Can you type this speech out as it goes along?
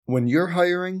When you're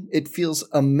hiring, it feels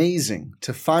amazing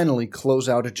to finally close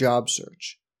out a job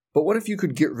search. But what if you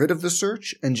could get rid of the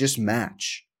search and just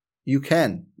match? You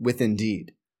can with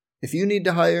Indeed. If you need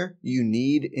to hire, you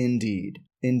need Indeed.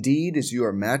 Indeed is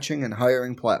your matching and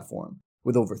hiring platform.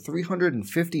 With over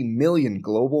 350 million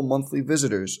global monthly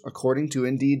visitors, according to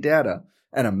Indeed data,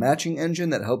 and a matching engine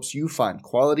that helps you find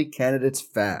quality candidates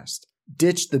fast.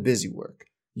 Ditch the busy work.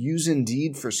 Use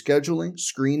Indeed for scheduling,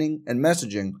 screening, and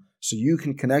messaging so you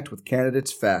can connect with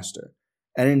candidates faster.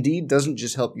 And Indeed doesn't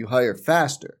just help you hire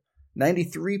faster.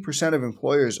 93% of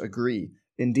employers agree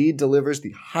Indeed delivers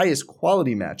the highest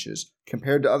quality matches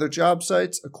compared to other job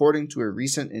sites, according to a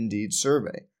recent Indeed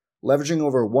survey. Leveraging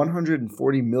over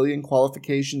 140 million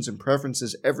qualifications and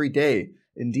preferences every day,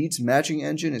 Indeed's matching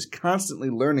engine is constantly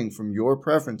learning from your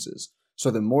preferences. So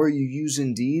the more you use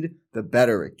Indeed, the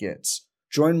better it gets.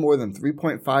 Join more than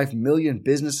 3.5 million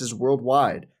businesses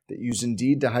worldwide that use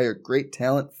Indeed to hire great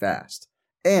talent fast.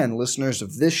 And listeners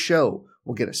of this show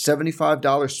will get a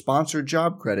 $75 sponsored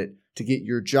job credit to get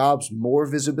your jobs more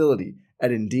visibility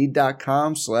at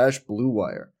Indeed.com/Blue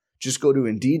Wire. Just go to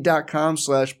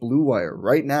Indeed.com/Blue Wire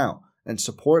right now and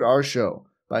support our show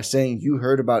by saying you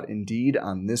heard about Indeed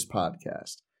on this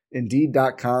podcast.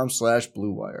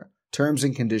 Indeed.com/Blue Wire. Terms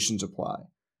and conditions apply.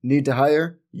 Need to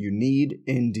hire? You need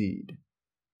Indeed.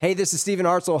 Hey, this is Stephen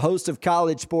Hartzell, host of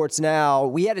College Sports Now.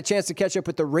 We had a chance to catch up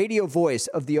with the radio voice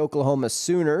of the Oklahoma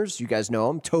Sooners. You guys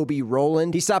know him, Toby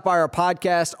Rowland. He stopped by our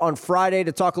podcast on Friday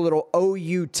to talk a little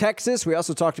OU Texas. We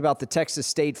also talked about the Texas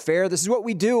State Fair. This is what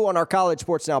we do on our College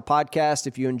Sports Now podcast.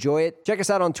 If you enjoy it, check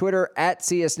us out on Twitter at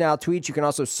CSNowTweets. You can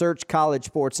also search College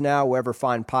Sports Now wherever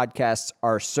fine podcasts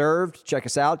are served. Check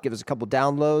us out. Give us a couple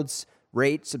downloads.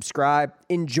 Rate, subscribe,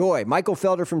 enjoy. Michael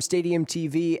Felder from Stadium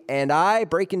TV and I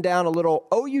breaking down a little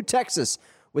OU Texas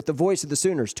with the voice of the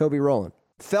Sooners, Toby Rowland.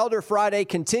 Felder Friday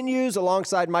continues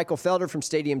alongside Michael Felder from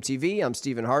Stadium TV. I'm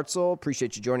Stephen Hartzell.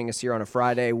 Appreciate you joining us here on a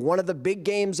Friday. One of the big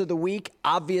games of the week,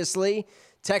 obviously,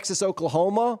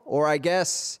 Texas-Oklahoma, or I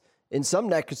guess in some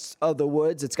necks of the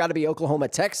woods, it's got to be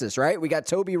Oklahoma-Texas, right? We got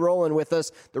Toby Rowland with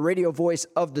us, the radio voice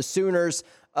of the Sooners.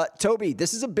 Toby,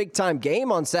 this is a big-time game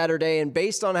on Saturday, and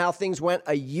based on how things went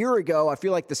a year ago, I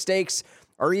feel like the stakes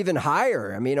are even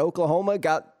higher. I mean, Oklahoma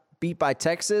got beat by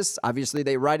Texas. Obviously,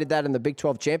 they righted that in the Big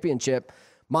 12 championship.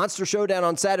 Monster showdown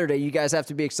on Saturday. You guys have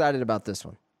to be excited about this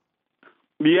one.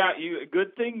 Yeah,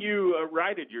 good thing you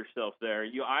righted yourself there.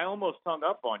 I almost hung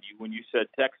up on you when you said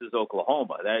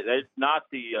Texas-Oklahoma. That's not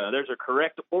there's a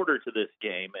correct order to this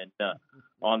game, and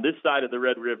on this side of the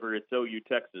Red River, it's OU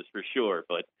Texas for sure,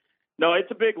 but no,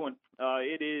 it's a big one.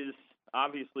 It is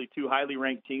obviously two highly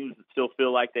ranked teams that still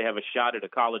feel like they have a shot at a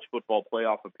college football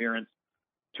playoff appearance,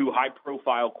 two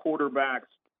high-profile quarterbacks,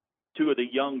 two of the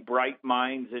young, bright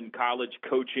minds in college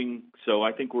coaching. So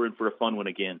I think we're in for a fun one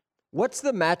again. What's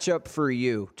the matchup for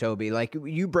you, Toby? Like,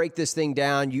 you break this thing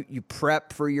down, you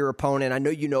prep for your opponent. I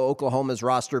know you know Oklahoma's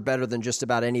roster better than just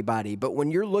about anybody, but when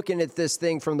you're looking at this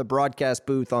thing from the broadcast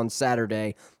booth on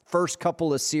Saturday, first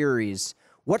couple of series,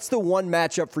 what's the one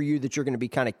matchup for you that you're going to be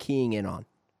kind of keying in on?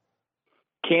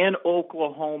 Can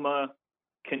Oklahoma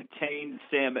contain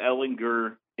Sam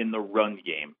Ehlinger in the run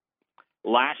game?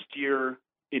 Last year,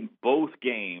 in both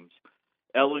games,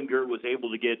 Ehlinger was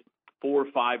able to get 4,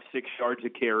 5, 6 yards a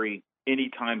carry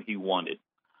anytime he wanted.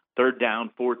 Third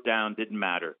down, fourth down, didn't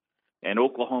matter. And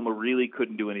Oklahoma really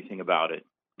couldn't do anything about it.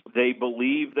 They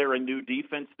believe they're a new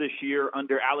defense this year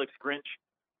under Alex Grinch.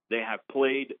 They have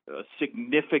played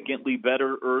significantly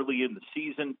better early in the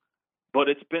season, but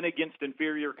it's been against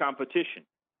inferior competition.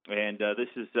 And this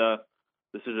is a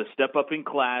step up in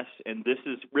class, and this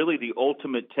is really the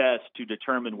ultimate test to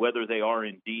determine whether they are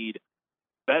indeed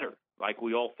better, like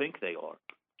we all think they are.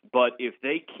 But if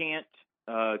they can't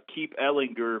keep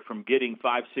Ehlinger from getting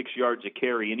 5, 6 yards a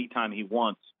carry anytime he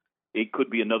wants, it could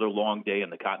be another long day in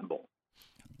the Cotton Bowl.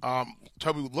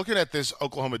 Toby, looking at this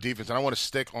Oklahoma defense, and I want to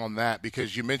stick on that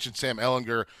because you mentioned Sam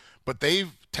Ehlinger, but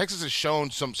Texas has shown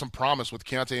some promise with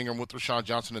Keontae Ingram, with Rashawn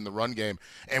Johnson in the run game,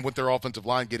 and with their offensive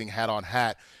line getting hat on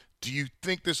hat. Do you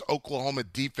think this Oklahoma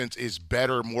defense is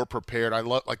better, more prepared? I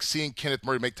love seeing Kenneth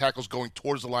Murray make tackles going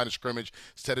towards the line of scrimmage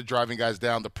instead of driving guys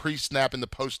down. The pre-snap and the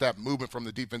post-snap movement from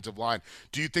the defensive line.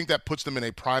 Do you think that puts them in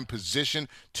a prime position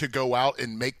to go out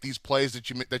and make these plays that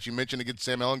you mentioned against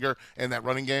Sam Ehlinger and that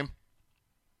running game?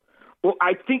 Well,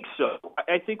 I think so.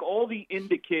 I think all the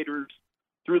indicators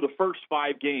through the first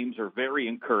 5 games are very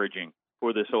encouraging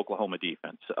for this Oklahoma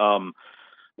defense.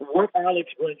 What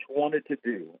Alex Grinch wanted to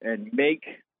do and make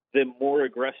them more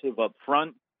aggressive up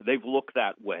front, they've looked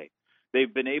that way.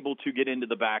 They've been able to get into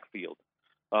the backfield,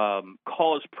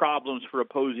 cause problems for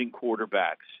opposing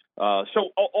quarterbacks, So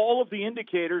all of the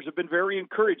indicators have been very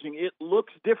encouraging. It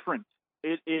looks different.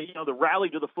 The rally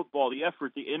to the football, the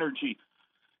effort, the energy,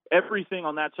 everything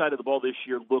on that side of the ball this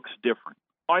year looks different.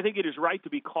 I think it is right to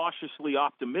be cautiously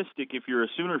optimistic if you're a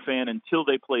Sooner fan until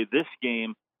they play this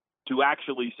game to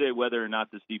actually say whether or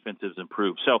not this defense has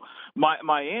improved. So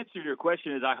my answer to your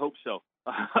question is I hope so.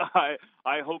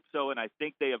 I hope so, and I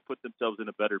think they have put themselves in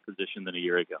a better position than a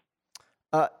year ago.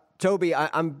 Toby,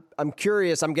 I'm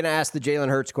curious. I'm going to ask the Jalen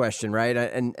Hurts question, right?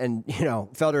 And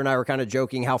Felder and I were kind of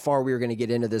joking how far we were going to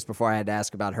get into this before I had to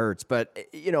ask about Hurts. But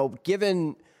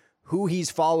given who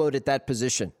he's followed at that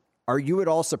position, are you at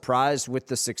all surprised with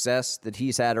the success that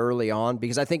he's had early on?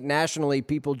 Because I think nationally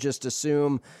people just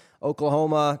assume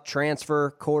Oklahoma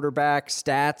transfer, quarterback,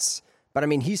 stats, but I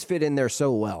mean he's fit in there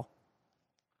so well.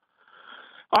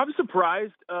 I'm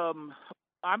surprised.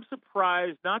 I'm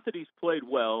surprised not that he's played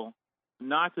well.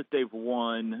 Not that they've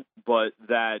won, but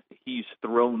that he's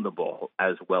thrown the ball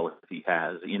as well as he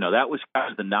has. That was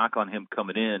kind of the knock on him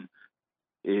coming in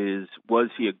was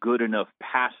he a good enough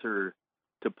passer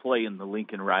to play in the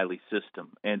Lincoln Riley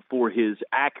system? And for his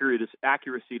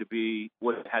accuracy to be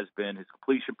what it has been, his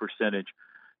completion percentage,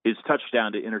 his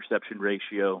touchdown to interception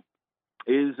ratio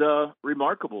is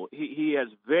remarkable. He has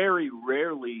very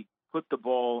rarely put the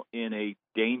ball in a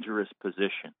dangerous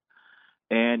position.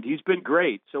 And he's been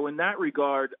great. So in that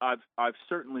regard, I've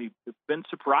certainly been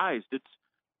surprised.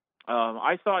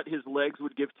 I thought his legs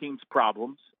would give teams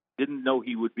problems. Didn't know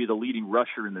he would be the leading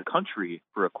rusher in the country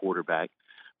for a quarterback.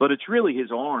 But it's really his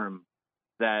arm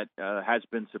that has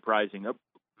been surprising, a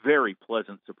very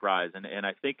pleasant surprise. And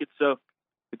I think it's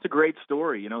a great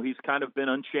story. He's kind of been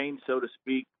unchained, so to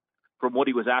speak, from what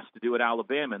he was asked to do at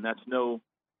Alabama. And that's no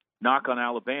knock on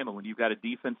Alabama when you've got a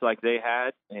defense like they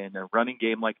had and a running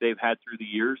game like they've had through the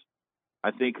years.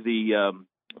 I think the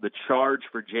charge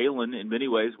for Jalen in many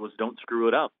ways was don't screw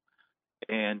it up.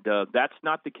 And that's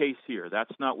not the case here. That's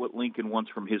not what Lincoln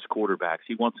wants from his quarterbacks.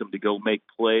 He wants them to go make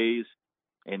plays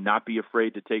and not be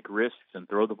afraid to take risks and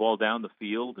throw the ball down the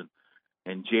field.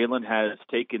 And Jalen has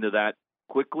taken to that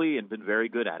quickly and been very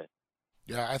good at it.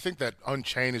 Yeah, I think that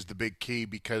unchain is the big key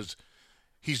because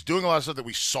he's doing a lot of stuff that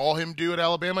we saw him do at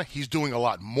Alabama. He's doing a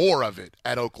lot more of it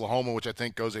at Oklahoma, which I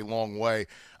think goes a long way.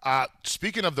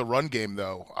 Speaking of the run game,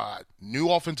 though,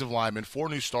 new offensive linemen, 4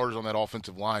 new starters on that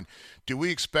offensive line. Do we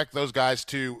expect those guys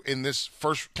to, in this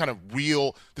first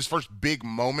this first big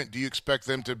moment, do you expect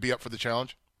them to be up for the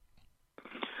challenge?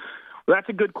 Well, that's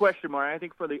a good question, Mark. I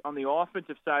think on the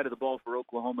offensive side of the ball for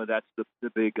Oklahoma, that's the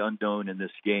big unknown in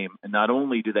this game. And not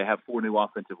only do they have 4 new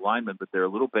offensive linemen, but they're a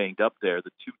little banged up there. The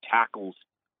 2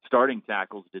 starting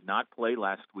tackles did not play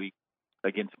last week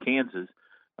against Kansas.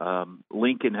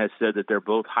 Lincoln has said that they're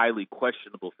both highly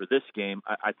questionable for this game.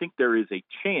 I think there is a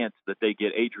chance that they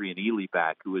get Adrian Ely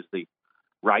back, who is the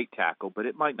right tackle, but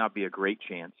it might not be a great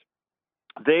chance.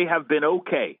 They have been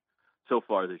okay so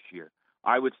far this year.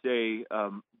 I would say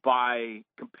by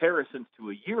comparison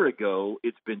to a year ago,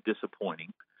 it's been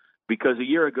disappointing because a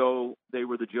year ago they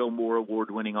were the Joe Moore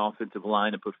award-winning offensive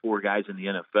line and put 4 guys in the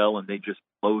NFL, and they just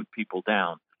mowed people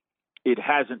down. It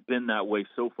hasn't been that way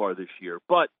so far this year,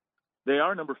 but they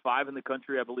are number 5 in the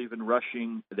country, I believe, in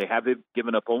rushing. They have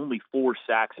given up only 4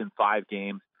 sacks in 5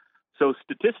 games. So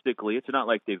statistically, it's not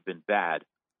like they've been bad.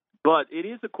 But it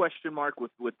is a question mark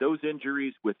with those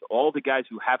injuries, with all the guys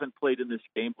who haven't played in this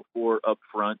game before up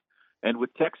front, and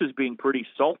with Texas being pretty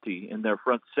salty in their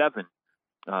front 7.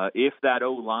 If that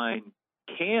O-line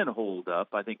can hold up,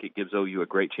 I think it gives OU a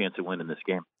great chance of winning this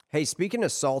game. Hey, speaking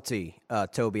of salty,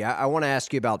 Toby, I want to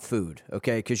ask you about food,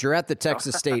 okay? Because you're at the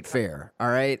Texas State Fair, all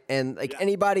right? And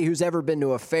anybody who's ever been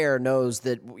to a fair knows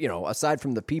that, aside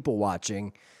from the people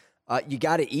watching, you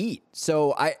got to eat.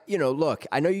 So, look,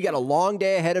 I know you got a long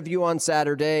day ahead of you on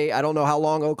Saturday. I don't know how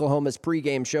long Oklahoma's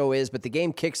pregame show is, but the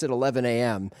game kicks at 11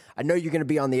 a.m. I know you're going to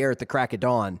be on the air at the crack of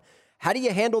dawn. How do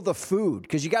you handle the food?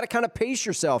 Because you got to kind of pace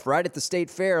yourself, right, at the State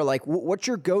Fair. Like, what's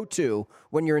your go-to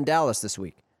when you're in Dallas this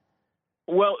week?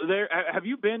 Well, have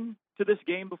you been to this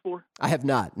game before? I have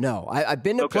not, no. I've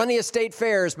been to plenty of state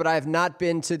fairs, but I have not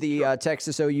been to the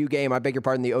Texas OU game. I beg your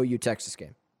pardon, the OU-Texas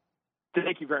game.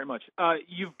 Thank you very much.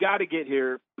 You've got to get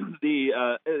here.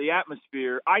 The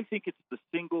atmosphere, I think it's the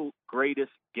single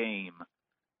greatest game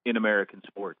in American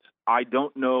sports. I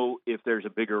don't know if there's a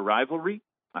bigger rivalry.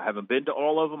 I haven't been to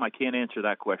all of them. I can't answer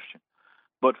that question.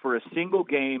 But for a single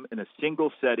game in a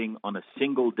single setting on a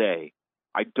single day,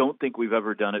 I don't think we've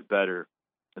ever done it better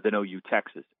than OU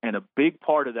Texas. And a big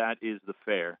part of that is the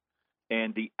fair.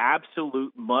 And the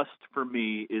absolute must for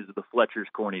me is the Fletcher's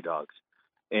Corny Dogs.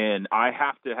 And I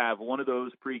have to have one of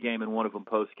those pregame and one of them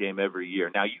postgame every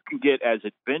year. Now, you can get as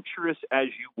adventurous as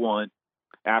you want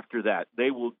after that.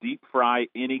 They will deep fry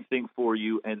anything for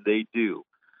you, and they do.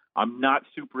 I'm not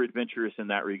super adventurous in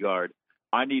that regard.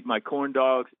 I need my corn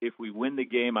dogs. If we win the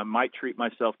game, I might treat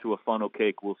myself to a funnel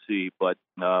cake. We'll see. But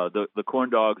the corn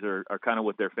dogs are kind of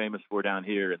what they're famous for down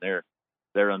here, and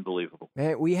they're unbelievable.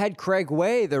 Man, we had Craig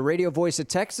Way, the radio voice of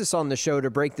Texas, on the show to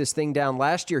break this thing down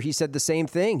last year. He said the same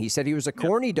thing. He said he was a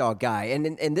corny dog guy. And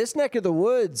in this neck of the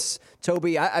woods,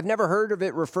 Toby, I've never heard of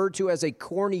it referred to as a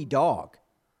corny dog.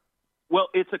 Well,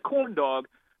 it's a corn dog,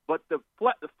 but the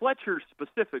Fletcher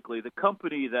specifically, the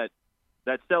company that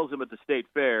sells them at the state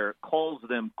fair, calls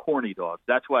them corny dogs.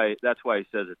 That's why he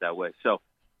says it that way. So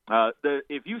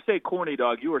if you say corny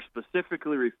dog, you are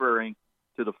specifically referring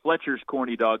to the Fletcher's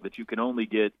corny dog that you can only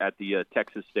get at the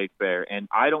Texas State Fair. And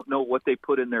I don't know what they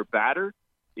put in their batter.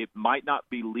 It might not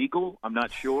be legal. I'm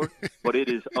not sure, but it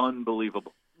is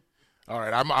unbelievable. All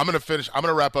right, I'm going to finish. I'm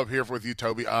going to wrap up here with you,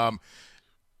 Toby.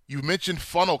 You mentioned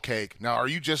funnel cake. Now, are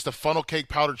you just a funnel cake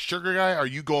powdered sugar guy, or are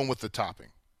you going with the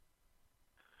topping?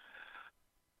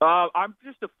 I'm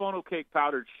just a funnel cake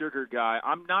powdered sugar guy.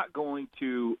 I'm not going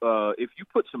to. If you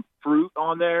put some fruit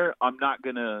on there, I'm not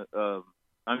gonna.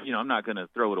 I'm not gonna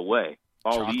throw it away.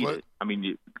 I'll eat it. I mean,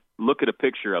 you look at a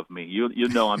picture of me. You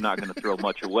know I'm not gonna throw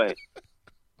much away.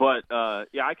 But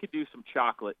yeah, I could do some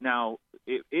chocolate. Now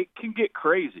it can get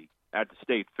crazy at the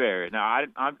state fair. Now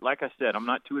I'm like I said, I'm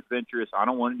not too adventurous. I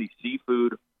don't want any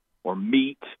seafood or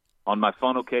meat on my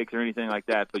funnel cakes or anything like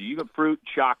that. But you got fruit,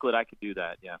 chocolate, I could do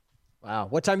that. Yeah. Wow.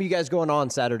 What time are you guys going on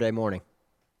Saturday morning?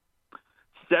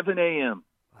 7 a.m.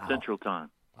 Central Time.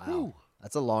 Wow. Ooh.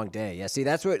 That's a long day. Yeah, see,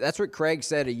 that's what Craig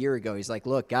said a year ago. He's like,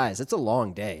 look, guys, it's a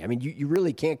long day. I mean, you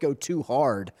really can't go too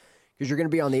hard because you're going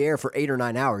to be on the air for 8 or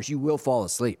 9 hours. You will fall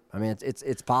asleep. I mean,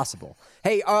 it's possible.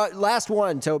 Hey, last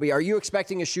one, Toby. Are you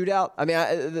expecting a shootout? I mean,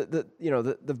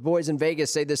 the boys in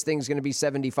Vegas say this thing's going to be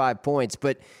 75 points,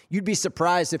 but you'd be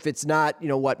surprised if it's not,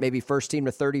 maybe first team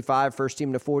to 35, first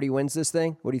team to 40 wins this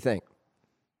thing? What do you think?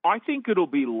 I think it'll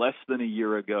be less than a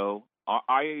year ago.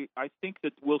 I think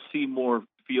that we'll see more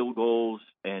field goals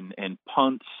and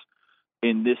punts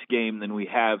in this game than we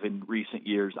have in recent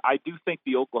years. I do think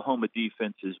the Oklahoma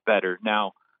defense is better.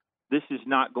 Now, this is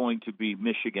not going to be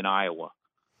Michigan, Iowa,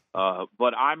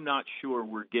 but I'm not sure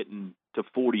we're getting to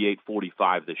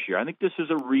 48-45 this year. I think this is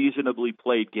a reasonably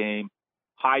played game,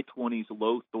 high 20s,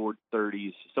 low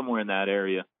 30s, somewhere in that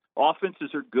area.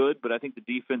 Offenses are good, but I think the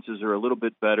defenses are a little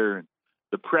bit better.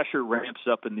 The pressure ramps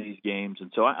up in these games,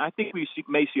 and so I think we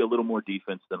may see a little more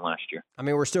defense than last year. I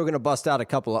mean, we're still going to bust out a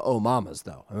couple of mamas,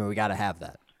 though. I mean, we got to have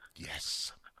that.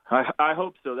 Yes. I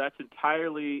hope so. That's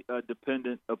entirely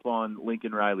dependent upon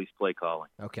Lincoln Riley's play calling.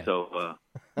 Okay. So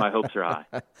my hopes are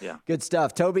high. Yeah. Good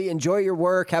stuff. Toby, enjoy your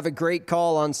work. Have a great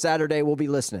call on Saturday. We'll be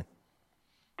listening.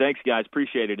 Thanks, guys.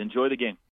 Appreciate it. Enjoy the game.